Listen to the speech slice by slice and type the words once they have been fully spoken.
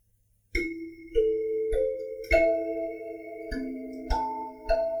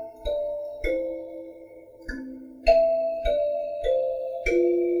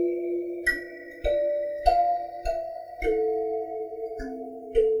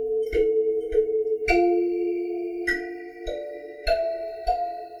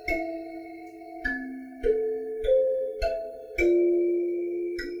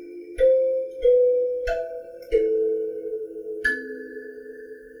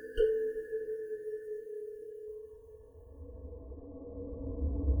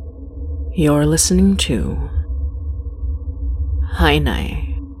You're listening to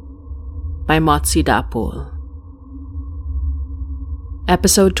Hainai by Motsi Dapul.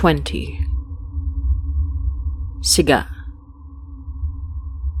 Episode 20. Siga.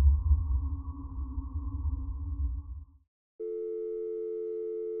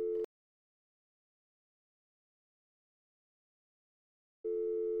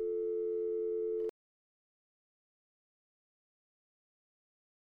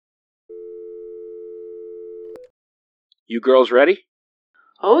 You girls ready?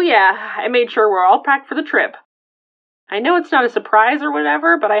 Oh yeah, I made sure we're all packed for the trip. I know it's not a surprise or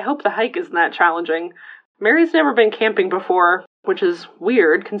whatever, but I hope the hike isn't that challenging. Mary's never been camping before, which is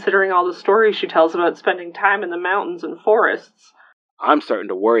weird considering all the stories she tells about spending time in the mountains and forests. I'm starting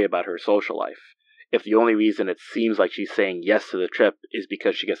to worry about her social life, if the only reason it seems like she's saying yes to the trip is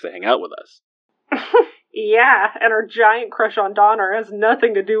because she gets to hang out with us. Yeah, and her giant crush on Donner has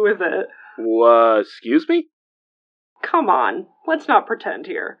nothing to do with it. Excuse me? Come on, let's not pretend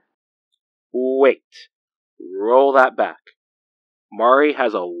here. Wait. Roll that back. Mari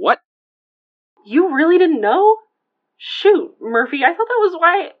has a what? You really didn't know? Shoot, Murphy, I thought that was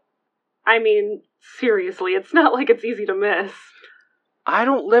why... I mean, seriously, it's not like it's easy to miss. I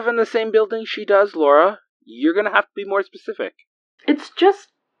don't live in the same building she does, Laura. You're gonna have to be more specific. It's just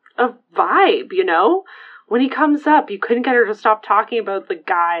a vibe, you know? When he comes up, you couldn't get her to stop talking about the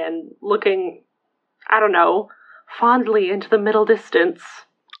guy and looking, I don't know, fondly into the middle distance.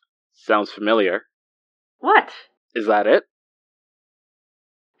 Sounds familiar. What? Is that it?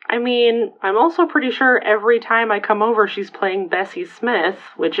 I mean, I'm also pretty sure every time I come over she's playing Bessie Smith,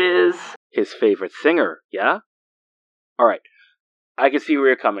 which is... His favorite singer, yeah? Alright, I can see where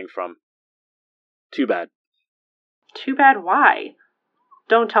you're coming from. Too bad. Too bad why?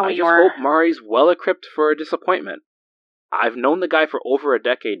 Don't tell me I just hope Mari's well-equipped for a disappointment. I've known the guy for over a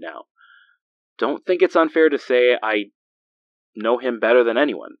decade now. Don't think it's unfair to say I know him better than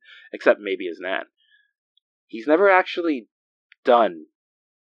anyone, except maybe his nan. He's never actually done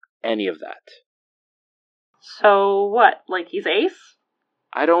any of that. So what, like he's ace?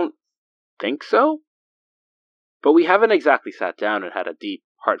 I don't think so. But we haven't exactly sat down and had a deep,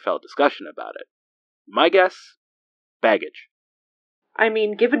 heartfelt discussion about it. My guess? Baggage. I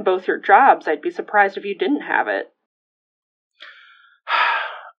mean, given both your jobs, I'd be surprised if you didn't have it.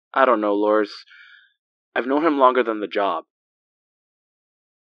 I don't know, Lors. I've known him longer than the job.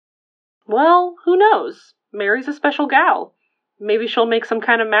 Well, who knows? Mary's a special gal. Maybe she'll make some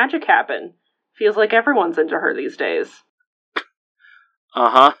kind of magic happen. Feels like everyone's into her these days.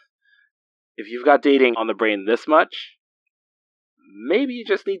 Uh-huh. If you've got dating on the brain this much, maybe you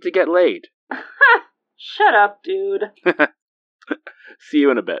just need to get laid. Shut up, dude. See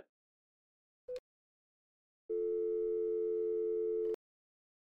you in a bit.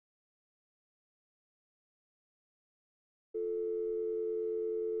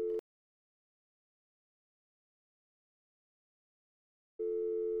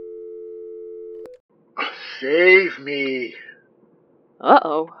 Save me.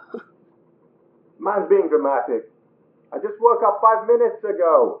 Uh-oh. Man's being dramatic. I just woke up 5 minutes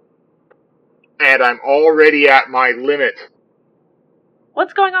ago. And I'm already at my limit.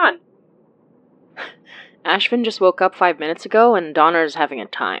 What's going on? Ashvin just woke up 5 minutes ago and Donner's having a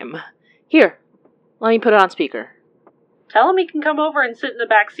time. Here, let me put it on speaker. Tell him he can come over and sit in the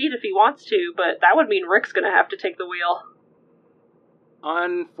back seat if he wants to, but that would mean Rick's gonna have to take the wheel.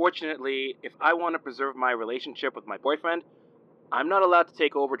 Unfortunately, if I want to preserve my relationship with my boyfriend, I'm not allowed to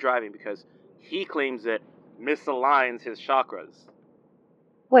take over driving because he claims it misaligns his chakras.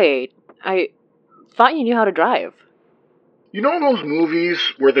 Wait, I thought you knew how to drive. You know those movies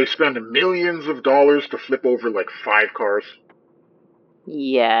where they spend millions of dollars to flip over like 5 cars?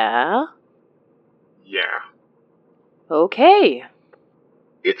 Yeah? Yeah. Okay.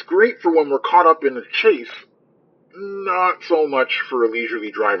 It's great for when we're caught up in a chase, not so much for a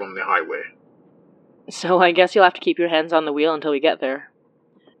leisurely drive on the highway. So I guess you'll have to keep your hands on the wheel until we get there.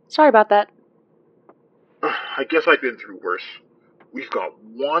 Sorry about that. I guess I've been through worse. We've got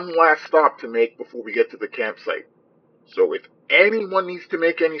one last stop to make before we get to the campsite. So if anyone needs to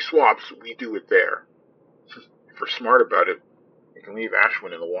make any swaps, we do it there. If we're smart about it, we can leave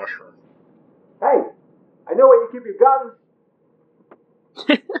Ashwin in the washroom. Hey, I know where you keep your guns.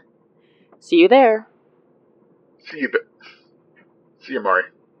 See you there. See you, Mari.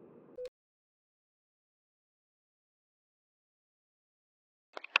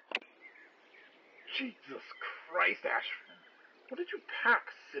 Jesus Christ, Ashwin. What did you pack?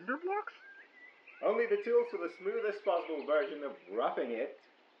 Cinder blocks? Only the tools for the smoothest possible version of roughing it.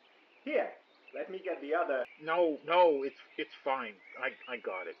 Here, let me get the other. No, it's fine. I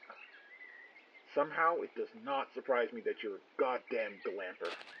got it. Somehow, it does not surprise me that you're a goddamn glamper.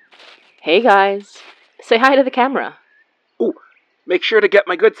 Hey guys, say hi to the camera. Ooh, make sure to get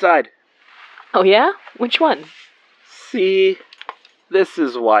my good side. Oh yeah? Which one? See, this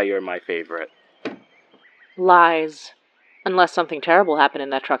is why you're my favorite. Lies. Unless something terrible happened in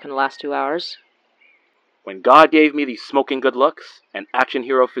that truck in the last 2 hours. When God gave me these smoking good looks and action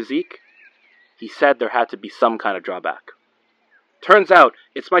hero physique, he said there had to be some kind of drawback. Turns out,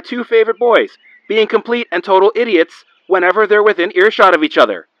 it's my two favorite boys, being complete and total idiots whenever they're within earshot of each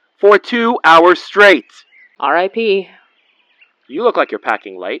other, for 2 hours straight. R.I.P. You look like you're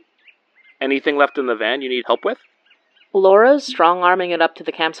packing light. Anything left in the van you need help with? Laura's strong-arming it up to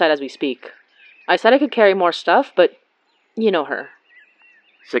the campsite as we speak. I said I could carry more stuff, but you know her.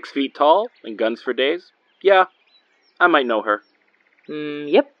 6 feet tall and guns for days? Yeah, I might know her.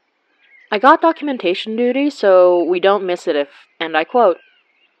 Yep. I got documentation duty, so we don't miss it if, and I quote,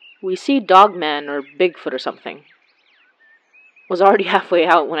 we see Dogman or Bigfoot or something. Was already halfway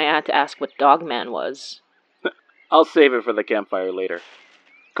out when I had to ask what Dogman was. I'll save it for the campfire later.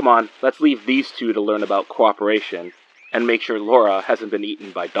 Come on, let's leave these two to learn about cooperation and make sure Laura hasn't been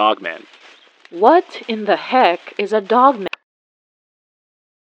eaten by Dogman. What in the heck is a Dogman?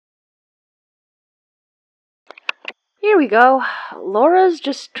 Here we go. Laura's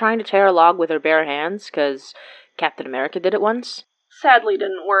just trying to tear a log with her bare hands, 'cause Captain America did it once. Sadly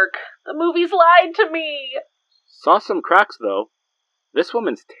didn't work. The movies lied to me! Saw some cracks, though. This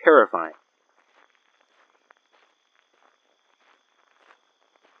woman's terrifying.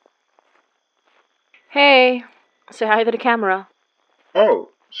 Hey, say hi to the camera. Oh,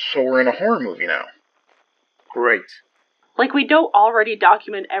 so we're in a horror movie now. Great. Like we don't already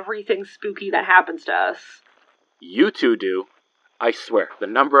document everything spooky that happens to us. You two do. I swear, the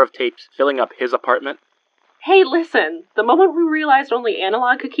number of tapes filling up his apartment. Hey, listen! The moment we realized only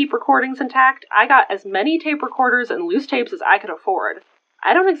analog could keep recordings intact, I got as many tape recorders and loose tapes as I could afford.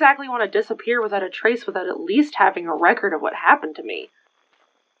 I don't exactly want to disappear without a trace without at least having a record of what happened to me.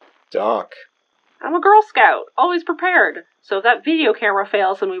 Doc. I'm a Girl Scout, always prepared. So if that video camera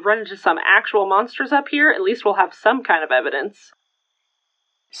fails and we run into some actual monsters up here, at least we'll have some kind of evidence.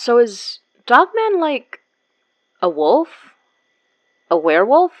 So is Dogman like a wolf? A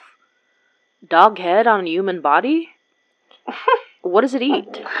werewolf? Dog head on a human body? What does it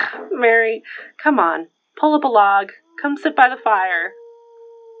eat? Mary, come on. Pull up a log. Come sit by the fire.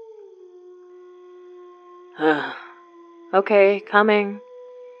 Okay, coming.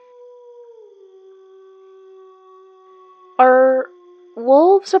 Are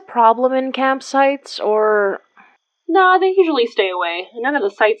wolves a problem in campsites, or... Nah, they usually stay away. None of the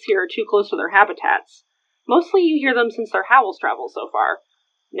sites here are too close to their habitats. Mostly you hear them since their howls travel so far.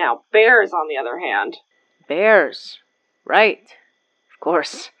 Now, bears, on the other hand. Bears. Right. Of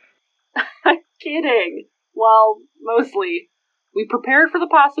course. I'm kidding. Well, mostly. We prepared for the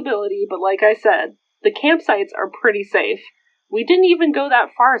possibility, but like I said, the campsites are pretty safe. We didn't even go that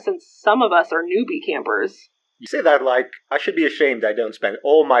far since some of us are newbie campers. You say that like I should be ashamed I don't spend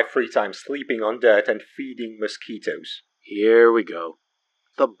all my free time sleeping on dirt and feeding mosquitoes. Here we go.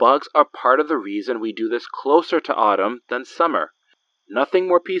 The bugs are part of the reason we do this closer to autumn than summer. Nothing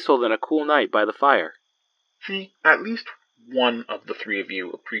more peaceful than a cool night by the fire. See, at least one of the three of you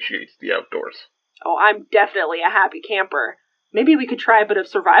appreciates the outdoors. Oh, I'm definitely a happy camper. Maybe we could try a bit of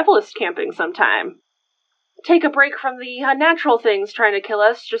survivalist camping sometime. Take a break from the unnatural things trying to kill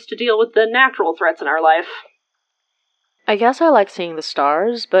us just to deal with the natural threats in our life. I guess I like seeing the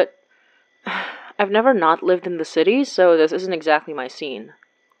stars, but I've never not lived in the city, so this isn't exactly my scene.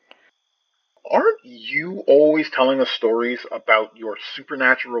 Aren't you always telling us stories about your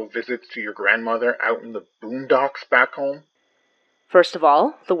supernatural visits to your grandmother out in the boondocks back home? First of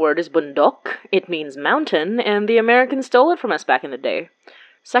all, the word is bundok. It means mountain, and the Americans stole it from us back in the day.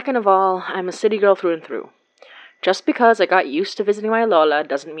 Second of all, I'm a city girl through and through. Just because I got used to visiting my Lola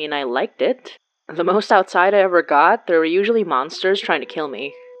doesn't mean I liked it. The most outside I ever got, there were usually monsters trying to kill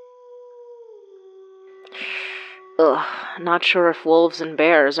me. Ugh, not sure if wolves and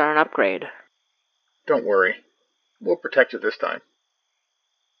bears are an upgrade. Don't worry. We'll protect you this time.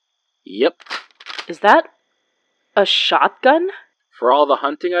 Yep. Is that a shotgun? For all the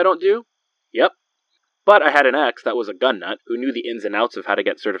hunting I don't do? Yep. But I had an ex that was a gun nut who knew the ins and outs of how to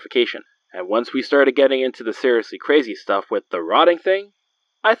get certification. And once we started getting into the seriously crazy stuff with the rotting thing,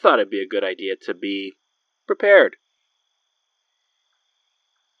 I thought it'd be a good idea to be prepared.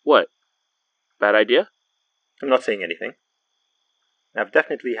 What? Bad idea? I'm not saying anything. I've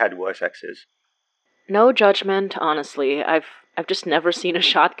definitely had worse exes. No judgment, honestly. I've just never seen a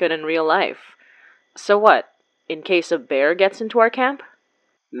shotgun in real life. So what? In case a bear gets into our camp?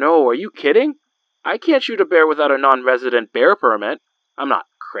 No, are you kidding? I can't shoot a bear without a non-resident bear permit. I'm not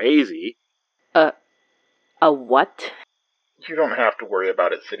crazy. A what? You don't have to worry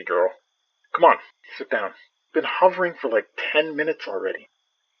about it, city girl. Come on, sit down. Been hovering for like 10 minutes already.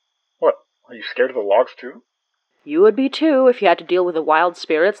 What, are you scared of the logs too? You would be too if you had to deal with the wild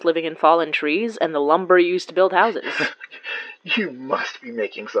spirits living in fallen trees and the lumber you used to build houses. You must be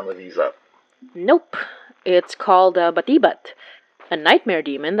making some of these up. Nope. It's called a Batibat, a nightmare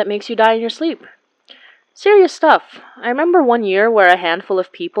demon that makes you die in your sleep. Serious stuff. I remember one year where a handful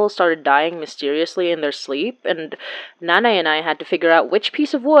of people started dying mysteriously in their sleep, and Nana and I had to figure out which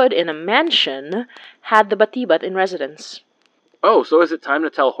piece of wood in a mansion had the Batibat in residence. Oh, so is it time to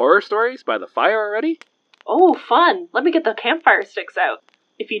tell horror stories by the fire already? Oh, fun. Let me get the campfire sticks out.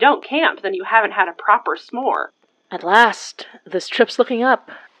 If you don't camp, then you haven't had a proper s'more. At last, this trip's looking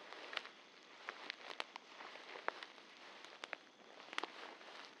up.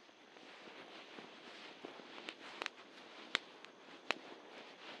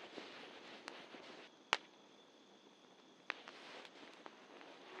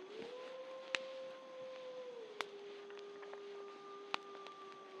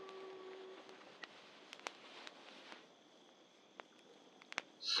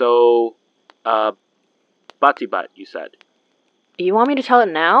 So, Batibat, you said. You want me to tell it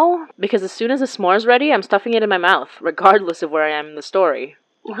now? Because as soon as the s'more's ready, I'm stuffing it in my mouth, regardless of where I am in the story.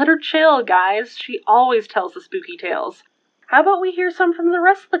 Let her chill, guys. She always tells the spooky tales. How about we hear some from the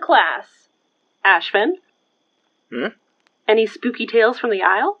rest of the class? Ashvin? Any spooky tales from the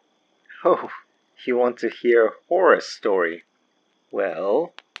Isle? Oh, you want to hear a horror story?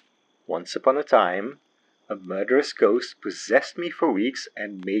 Well, once upon a time, a murderous ghost possessed me for weeks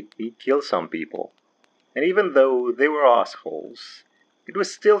and made me kill some people. And even though they were assholes, it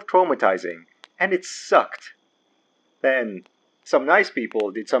was still traumatizing, and it sucked. Then, some nice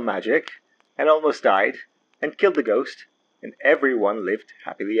people did some magic, and almost died, and killed the ghost, and everyone lived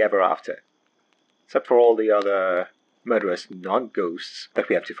happily ever after. Except for all the other murderous non-ghosts that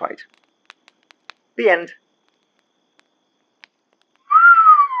we have to fight. The end.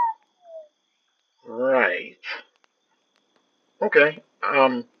 Right. Okay,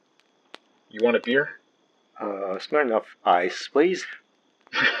 you want a beer? Smirnoff Ice, please.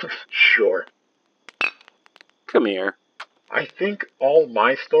 Sure. Come here. I think all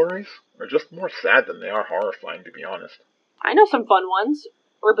my stories are just more sad than they are horrifying, to be honest. I know some fun ones.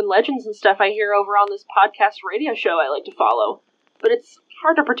 Urban legends and stuff I hear over on this podcast radio show I like to follow. But it's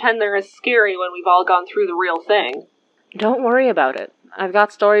hard to pretend they're as scary when we've all gone through the real thing. Don't worry about it. I've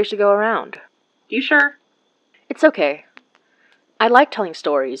got stories to go around. You sure? It's okay. I like telling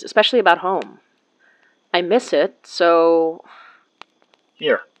stories, especially about home. I miss it, so...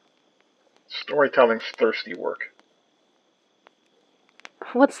 Here. Storytelling's thirsty work.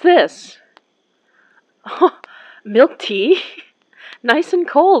 What's this? Oh, milk tea? Nice and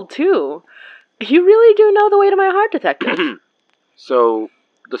cold, too. You really do know the way to my heart, Detective. So,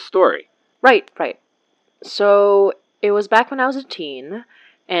 the story. Right. So, it was back when I was a teen,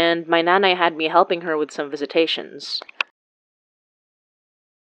 and my nana had me helping her with some visitations.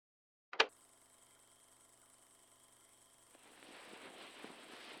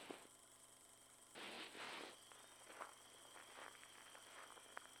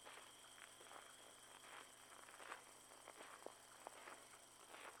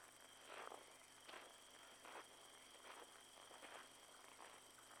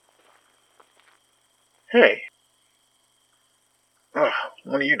 Hey.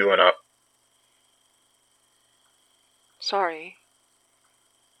 What are you doing up? Sorry.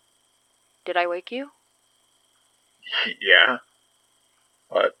 Did I wake you? Yeah.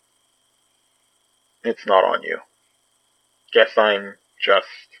 But it's not on you. Guess I'm just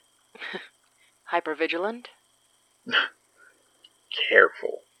Hypervigilant?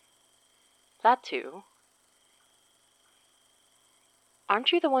 careful. That too.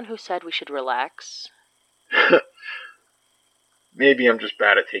 Aren't you the one who said we should relax? Maybe I'm just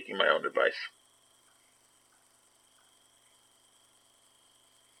bad at taking my own advice.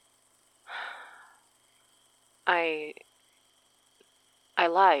 I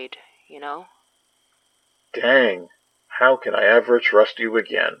lied, you know? Dang. How can I ever trust you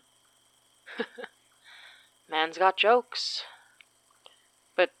again? Man's got jokes.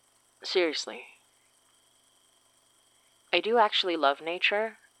 But seriously, I do actually love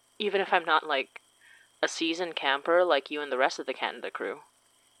nature, even if I'm not like a seasoned camper like you and the rest of the Canada crew.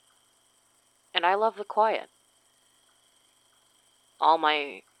 And I love the quiet. All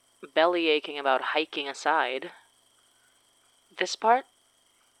my belly aching about hiking aside, this part,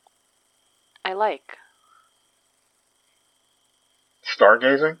 I like.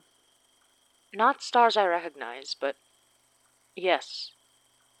 Stargazing? Not stars I recognize, but yes,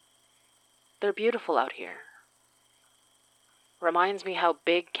 they're beautiful out here. Reminds me how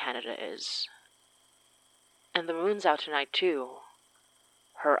big Canada is. And the moon's out tonight, too.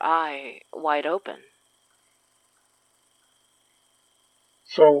 Her eye wide open.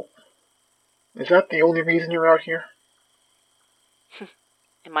 So, is that the only reason you're out here?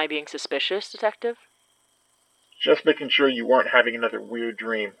 Am I being suspicious, Detective? Just making sure you weren't having another weird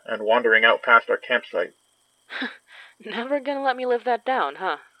dream and wandering out past our campsite. Never gonna let me live that down,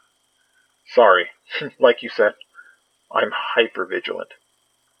 huh? Sorry. Like you said, I'm hyper-vigilant.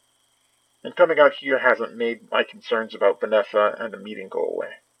 And coming out here hasn't made my concerns about Vanessa and the meeting go away.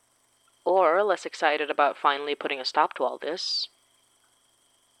 Or less excited about finally putting a stop to all this.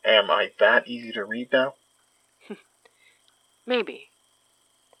 Am I that easy to read now? Maybe.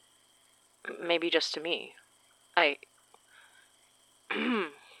 Maybe just to me. I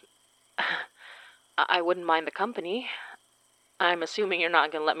wouldn't mind the company. I'm assuming you're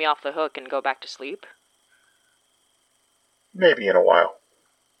not gonna let me off the hook and go back to sleep. Maybe in a while.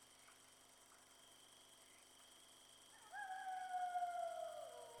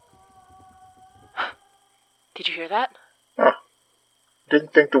 Did you hear that? Huh.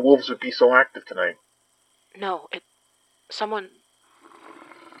 Didn't think the wolves would be so active tonight. No, someone...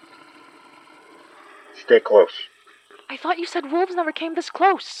 Stay close. I thought you said wolves never came this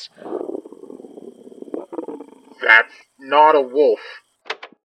close. That's not a wolf.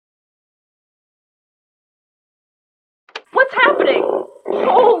 What's happening?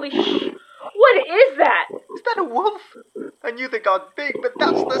 Holy What is that? Is that a wolf? I knew they got big, but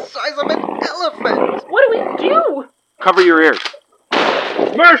that's the size of an elephant! What do we do? Cover your ears.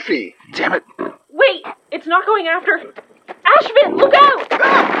 Murphy! Damn it. Wait, it's not going after... Ashvin, look out!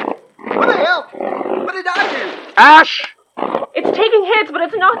 Ah! What the hell? What did I do? Ash! It's taking hits, but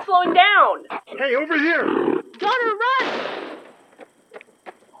it's not slowing down. Hey, over here! Donner, run!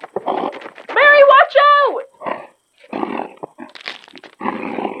 Mary, watch out!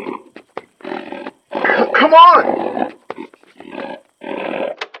 Come on!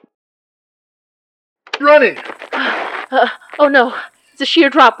 Running! Oh no, it's a sheer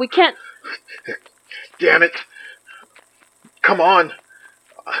drop. We can't... Damn it. Come on.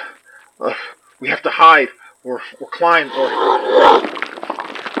 We have to hide, or climb, or...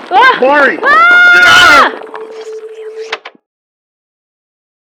 Ah! Mari! Ah!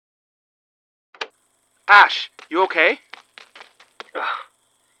 Ash, you okay?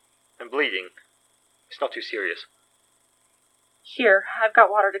 I'm bleeding. It's not too serious. Here, I've got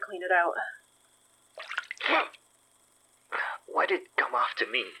water to clean it out. Why did it come after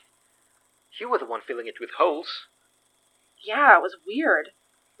me? You were the one filling it with holes. Yeah, it was weird.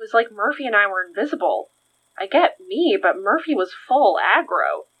 It was like Murphy and I were invisible. I get me, but Murphy was full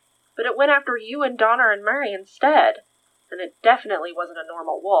aggro. But it went after you and Donner and Mary instead. And it definitely wasn't a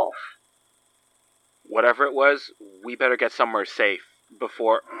normal wolf. Whatever it was, we better get somewhere safe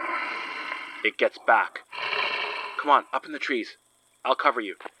before it gets back. Come on, up in the trees. I'll cover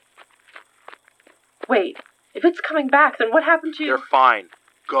you. Wait, if it's coming back, then what happened to... You're fine.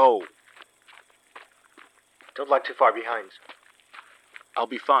 Go. Don't lag too far behind. I'll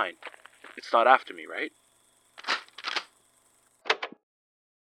be fine. It's not after me, right?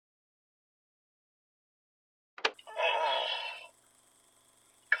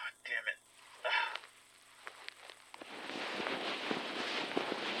 God damn it.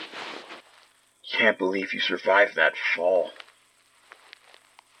 Can't believe you survived that fall.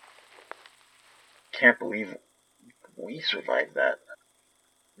 Can't believe we survived that.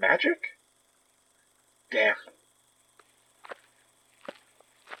 Magic? Damn.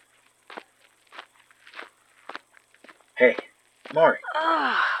 Hey, Mari.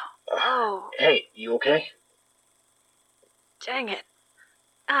 Oh, Hey, you okay? dang it.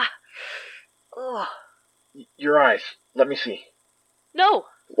 Oh. Your eyes. Let me see. No!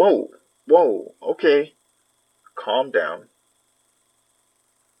 Whoa, okay. Calm down.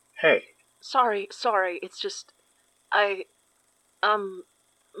 Hey, Sorry, it's just... my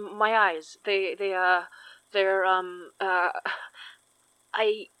eyes, they're,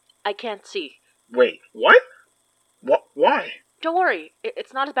 I can't see. wait, what? Why? Don't worry,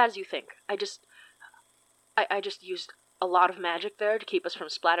 it's not as bad as you think. I just used a lot of magic there to keep us from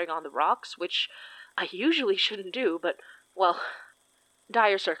splattering on the rocks, which I usually shouldn't do, but, well,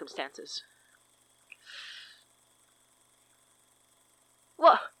 dire circumstances.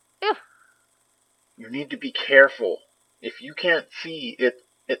 Whoa, ew. You need to be careful. If you can't see,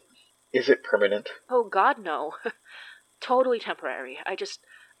 is it permanent? Oh God, no. Totally temporary. I just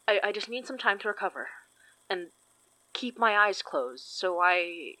need some time to recover. And keep my eyes closed so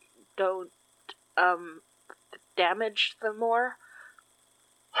I don't damage them more?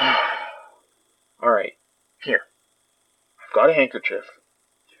 Alright, here. I've got a handkerchief.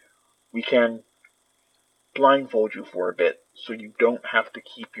 We can blindfold you for a bit, so you don't have to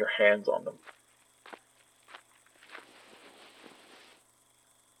keep your hands on them.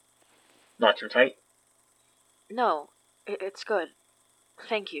 Not too tight? No, it's good.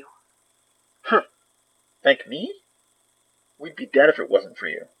 Thank you. Huh. Thank me? We'd be dead if it wasn't for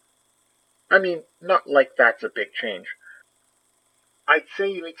you. I mean, not like that's a big change. I'd say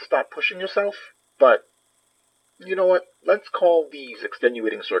you need to stop pushing yourself, but you know what? Let's call these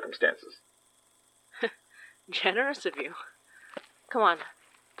extenuating circumstances. Generous of you. Come on.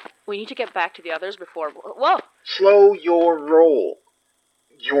 We need to get back to the others before... Whoa! Slow your roll.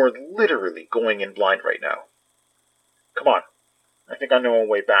 You're literally going in blind right now. Come on. I think I know a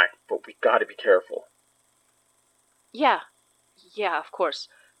way back, but we gotta be careful. Yeah, of course.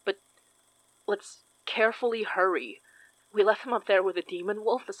 But let's carefully hurry. We left them up there with a demon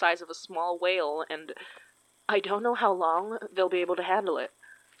wolf the size of a small whale, and I don't know how long they'll be able to handle it.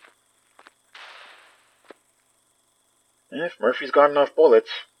 If Murphy's got enough bullets,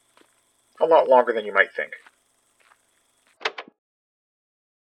 a lot longer than you might think.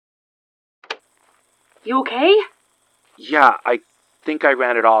 You okay? Yeah, I think I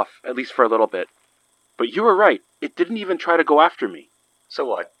ran it off, at least for a little bit. But you were right. It didn't even try to go after me. So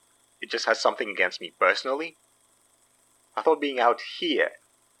what? It just has something against me personally? I thought being out here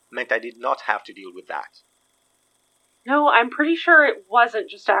meant I did not have to deal with that. No, I'm pretty sure it wasn't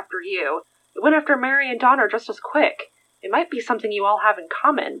just after you. It went after Mary and Donner just as quick. It might be something you all have in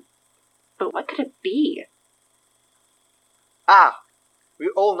common. But what could it be? Ah!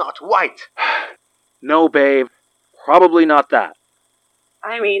 We're all not white! No, babe. Probably not that.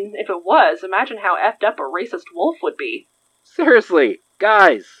 I mean, if it was, imagine how effed up a racist wolf would be. Seriously,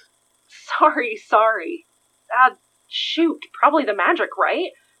 guys. Sorry. Shoot, probably the magic,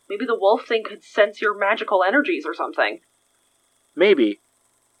 right? Maybe the wolf thing could sense your magical energies or something. Maybe.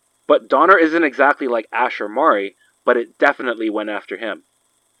 But Donner isn't exactly like Ash or Mari, but it definitely went after him.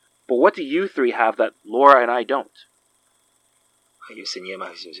 But what do you three have that Laura and I don't?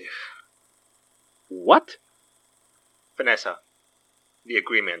 What? Vanessa. The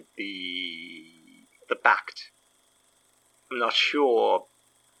agreement. The pact. I'm not sure,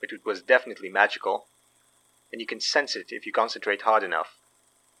 but it was definitely magical. And you can sense it if you concentrate hard enough.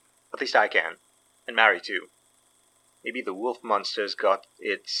 At least I can. And Mary too. Maybe the wolf monster's got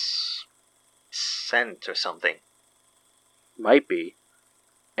its scent or something. Might be.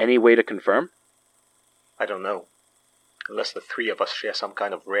 Any way to confirm? I don't know. Unless the three of us share some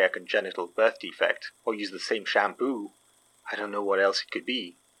kind of rare congenital birth defect, or use the same shampoo, I don't know what else it could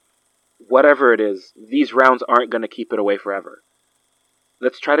be. Whatever it is, these rounds aren't going to keep it away forever.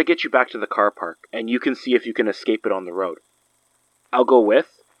 Let's try to get you back to the car park, and you can see if you can escape it on the road. I'll go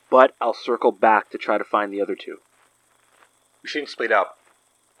with, but I'll circle back to try to find the other two. We shouldn't split up.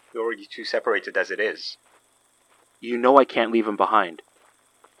 We're already too separated as it is. You know I can't leave him behind,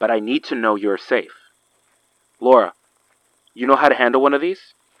 but I need to know you're safe. Laura, you know how to handle one of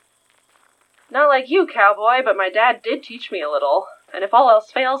these? Not like you, cowboy, but my dad did teach me a little. And if all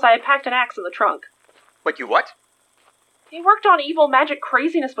else fails, I packed an axe in the trunk. Wait, you what? He worked on evil magic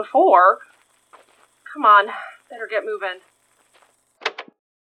craziness before. Come on, better get moving.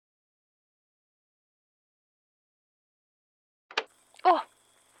 Oh!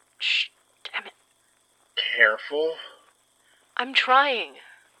 Shh! Damn it. Careful. I'm trying.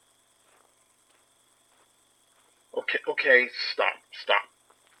 Okay, stop.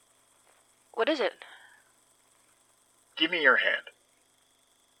 What is it? Give me your hand.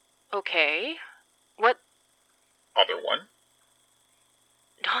 Okay. What? Other one.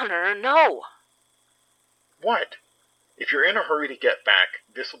 Donner, no! What? If you're in a hurry to get back,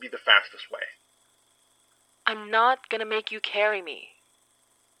 this'll be the fastest way. I'm not gonna make you carry me.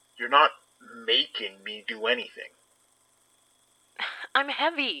 You're not making me do anything. I'm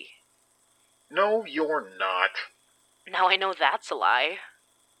heavy. No, you're not. Now I know that's a lie.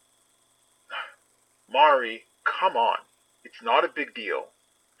 Mari, come on. It's not a big deal,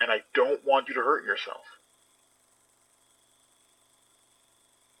 and I don't want you to hurt yourself.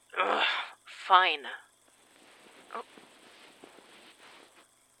 Ugh, fine. Oh.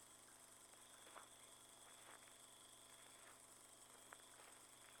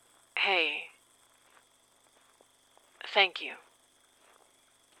 Hey. Thank you.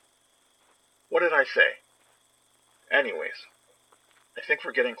 What did I say? Anyways, I think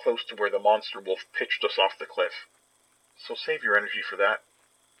we're getting close to where the monster wolf pitched us off the cliff. So save your energy for that.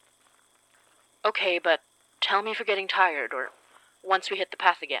 Okay, but tell me if you're getting tired, or once we hit the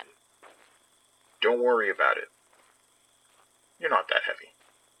path again. Don't worry about it. You're not that heavy.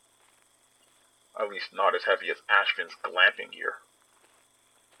 At least not as heavy as Ashvin's glamping gear.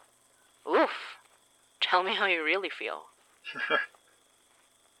 Oof. Tell me how you really feel.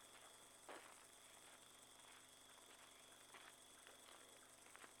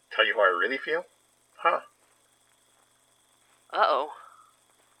 Tell you how I really feel? Huh. Uh-oh.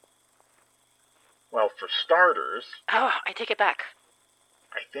 Well, for starters, Oh, I take it back.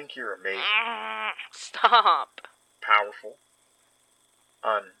 I think you're amazing. Stop. Powerful.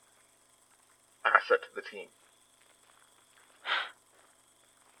 An asset to the team.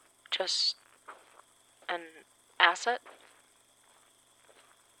 Just an asset?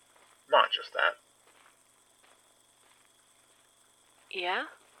 Not just that. Yeah?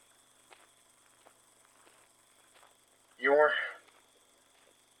 You're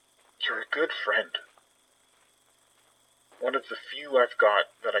a good friend. One of the few I've got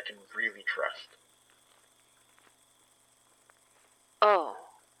that I can really trust. Oh.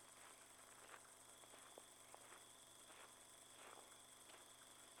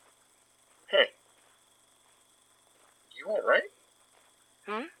 Hey. You alright?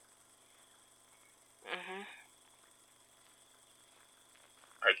 Hmm? Mm-hmm.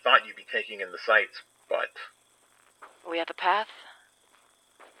 I thought you'd be taking in the sights, but We at the path?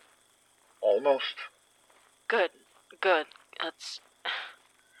 almost. Good. Good. Let's...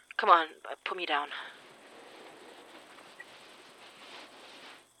 Come on, put me down.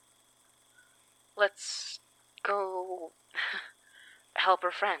 Let's go help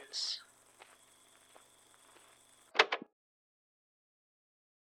our friends.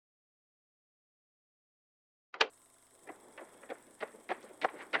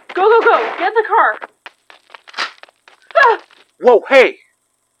 Go, go, go! Get in the car! Ah! Whoa, hey!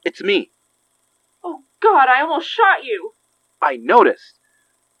 It's me. Oh, God, I almost shot you! I noticed.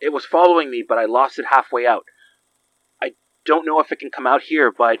 It was following me, but I lost it halfway out. I don't know if it can come out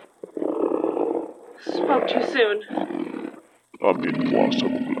here, but... Spoke too soon.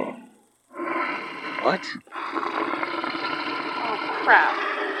 What? Oh, crap.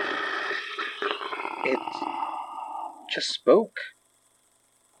 It just spoke.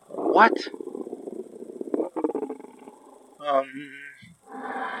 What?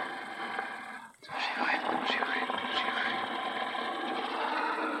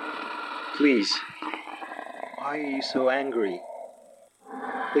 Please. Why are you so angry?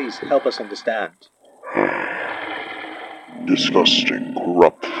 Please help us understand. Disgusting,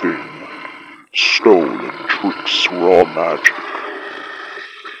 corrupt thing. Stolen tricks, raw magic.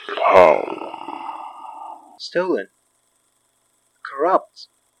 How? Stolen? Corrupt?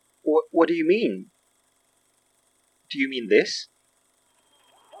 What do you mean? Do you mean this?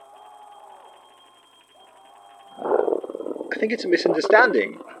 I think it's a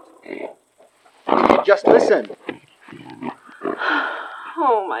misunderstanding. Just listen.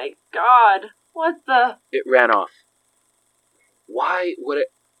 Oh my God. What the... It ran off. Why would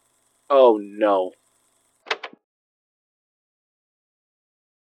it... Oh, no.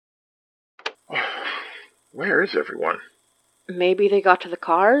 Where is everyone? Maybe they got to the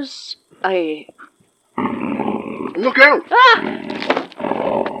cars? Look out!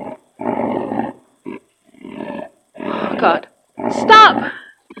 Ah! Oh, God. Stop!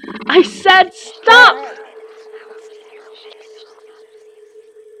 I said stop!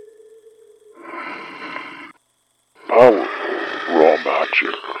 Powerful, raw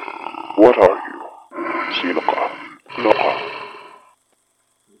magic. What are you? Xenoca. Noha.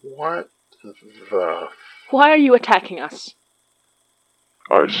 What the... Why are you attacking us?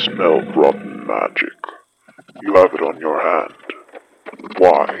 I smell rotten magic. You have it on your hand.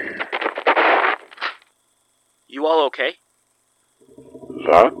 Why? You all okay?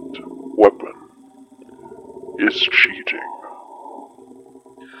 That weapon is cheating.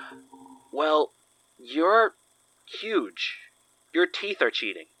 Well, you're huge. Your teeth are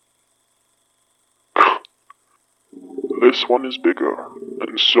cheating. This one is bigger,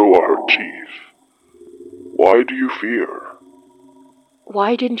 and so are her teeth. Why do you fear?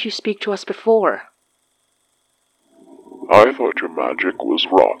 Why didn't you speak to us before? I thought your magic was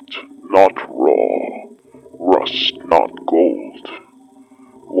rot, not raw. Rust, not gold.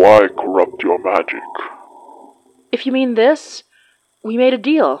 Why corrupt your magic? If you mean this, we made a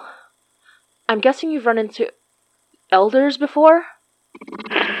deal. I'm guessing you've run into elders before?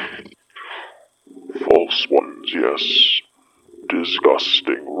 False ones, yes.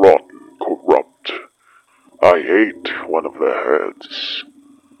 Disgusting, rotten, corrupt. I ate one of their heads,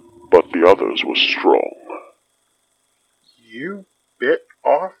 but the others were strong. You bit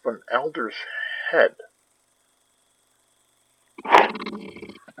off an elder's head.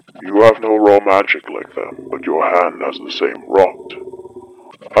 You have no raw magic like them, but your hand has the same rot.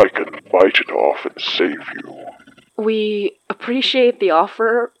 I can bite it off and save you. We appreciate the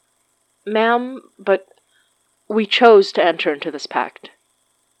offer, ma'am, but we chose to enter into this pact.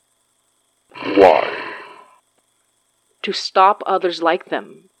 Why? To stop others like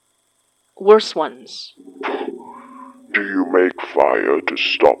them. Worse ones. Do you make fire to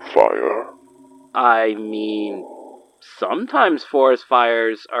stop fire? I mean, sometimes forest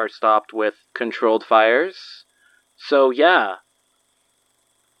fires are stopped with controlled fires. So, yeah.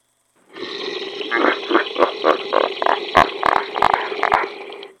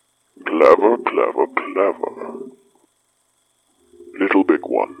 Clever, clever, clever. Little big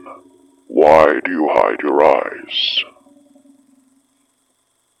one, why do you hide your eyes?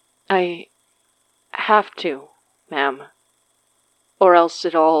 I have to, ma'am. Or else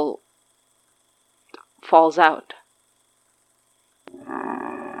it all falls out.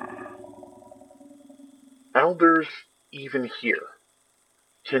 Elders even here.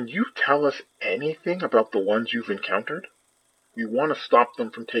 Can you tell us anything about the ones you've encountered? We want to stop them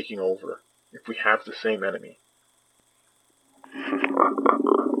from taking over, if we have the same enemy.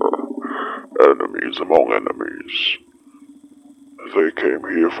 Enemies among enemies. They came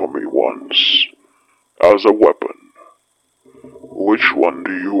here for me once, as a weapon. Which one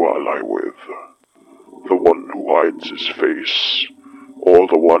do you ally with? The one who hides his face, or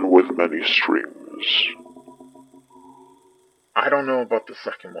the one with many strings? I don't know about the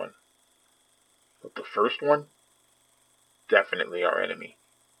second one, but the first one, definitely our enemy.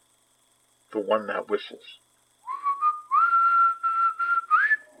 The one that whistles.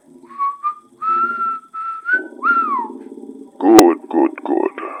 Good, good,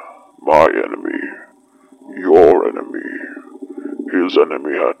 good. My enemy. Your enemy. His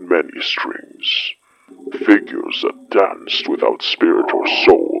enemy had many strings. Figures that danced without spirit or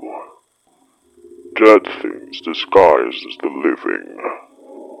soul. Dead things disguised as the living.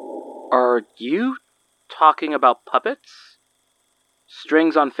 Are you talking about puppets?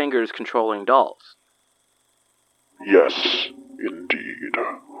 Strings on fingers controlling dolls. Yes, indeed.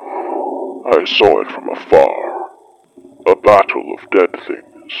 I saw it from afar. A battle of dead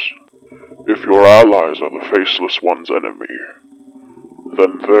things. If your allies are the Faceless One's enemy,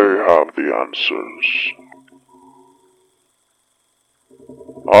 then they have the answers.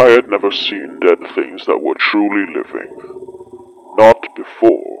 I had never seen dead things that were truly living. Not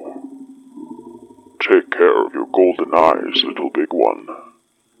before. Take care of your golden eyes, little big one,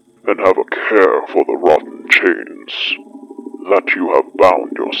 and have a care for the rotten chains that you have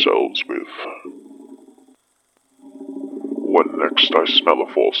bound yourselves with. When next I smell a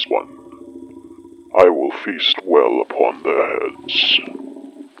false one, I will feast well upon their heads.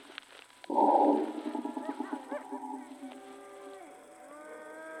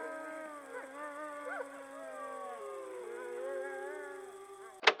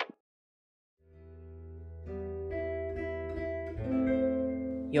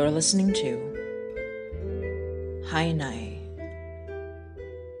 You're listening to Hainai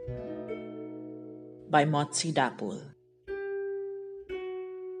by Motsi Dapul.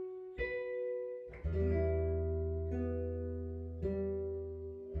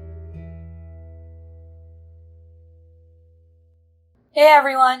 Hey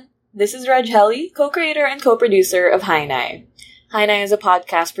everyone! This is Reg Helly, co-creator and co-producer of Hainai. Hainai is a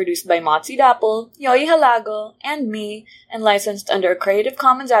podcast produced by Motsi Dapul, Yoi Halago, and me, and licensed under a Creative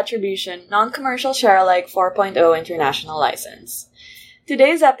Commons Attribution, Non-Commercial Share-alike 4.0 International License.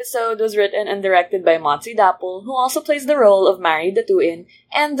 Today's episode was written and directed by Motsi Dapul, who also plays the role of Mary Datuin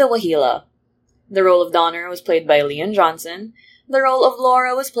and the Wahila. The role of Donner was played by Leon Johnson. The role of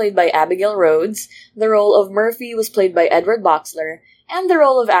Laura was played by Abigail Rhodes. The role of Murphy was played by Edward Boxler. And the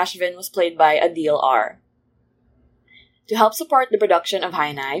role of Ashvin was played by Adil R. To help support the production of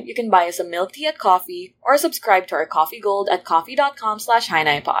Hainai, you can buy us a milk tea at coffee or subscribe to our Coffee Gold at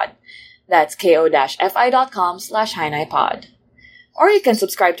coffee.com/HainaiPod. That's ko-fi.com/HainaiPod. Or you can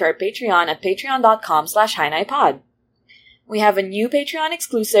subscribe to our Patreon at patreon.com/HainaiPod. We have a new Patreon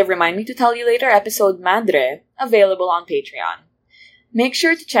exclusive Remind Me to Tell You Later episode Madre available on Patreon. Make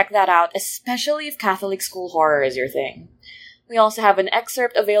sure to check that out, especially if Catholic school horror is your thing. We also have an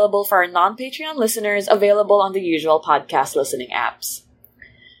excerpt available for our non-Patreon listeners available on the usual podcast listening apps.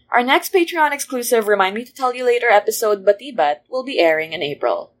 Our next Patreon exclusive Remind Me to Tell You Later episode Batibat will be airing in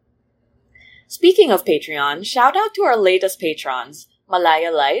April. Speaking of Patreon, shout out to our latest patrons,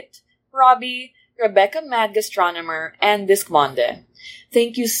 Malaya Light, Robbie, Rebecca Mad Gastronomer, and Discmonde.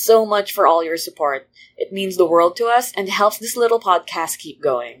 Thank you so much for all your support. It means the world to us and helps this little podcast keep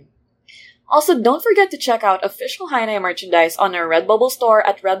going. Also, don't forget to check out official Hainai merchandise on our Redbubble store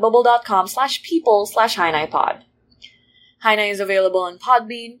at redbubble.com/people/HainaiPod. Hainai is available on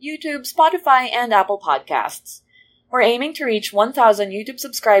Podbean, YouTube, Spotify, and Apple Podcasts. We're aiming to reach 1,000 YouTube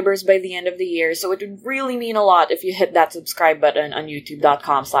subscribers by the end of the year, so it would really mean a lot if you hit that subscribe button on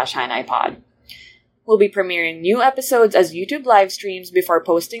youtube.com/HainaiPod. We'll be premiering new episodes as YouTube live streams before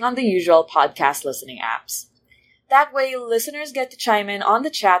posting on the usual podcast listening apps. That way, listeners get to chime in on the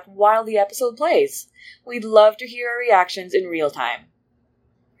chat while the episode plays. We'd love to hear your reactions in real time.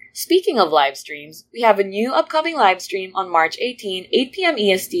 Speaking of live streams, we have a new upcoming live stream on March 18, 8 p.m.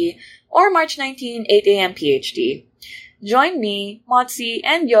 EST, or March 19, 8 a.m. PHT. Join me, Motzi,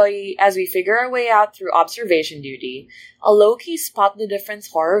 and Yoi as we figure our way out through Observation Duty, a low-key spot the difference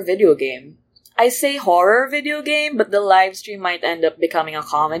horror video game. I say horror video game, but the live stream might end up becoming a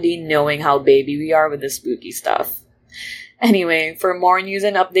comedy knowing how baby we are with the spooky stuff. Anyway, for more news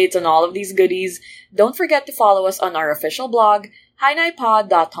and updates on all of these goodies, don't forget to follow us on our official blog,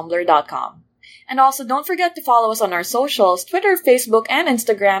 hainaipod.tumblr.com. And also don't forget to follow us on our socials, Twitter, Facebook, and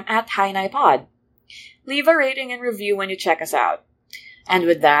Instagram at hainaipod. Leave a rating and review when you check us out. And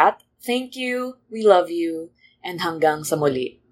with that, thank you, we love you, and hanggang sa muli.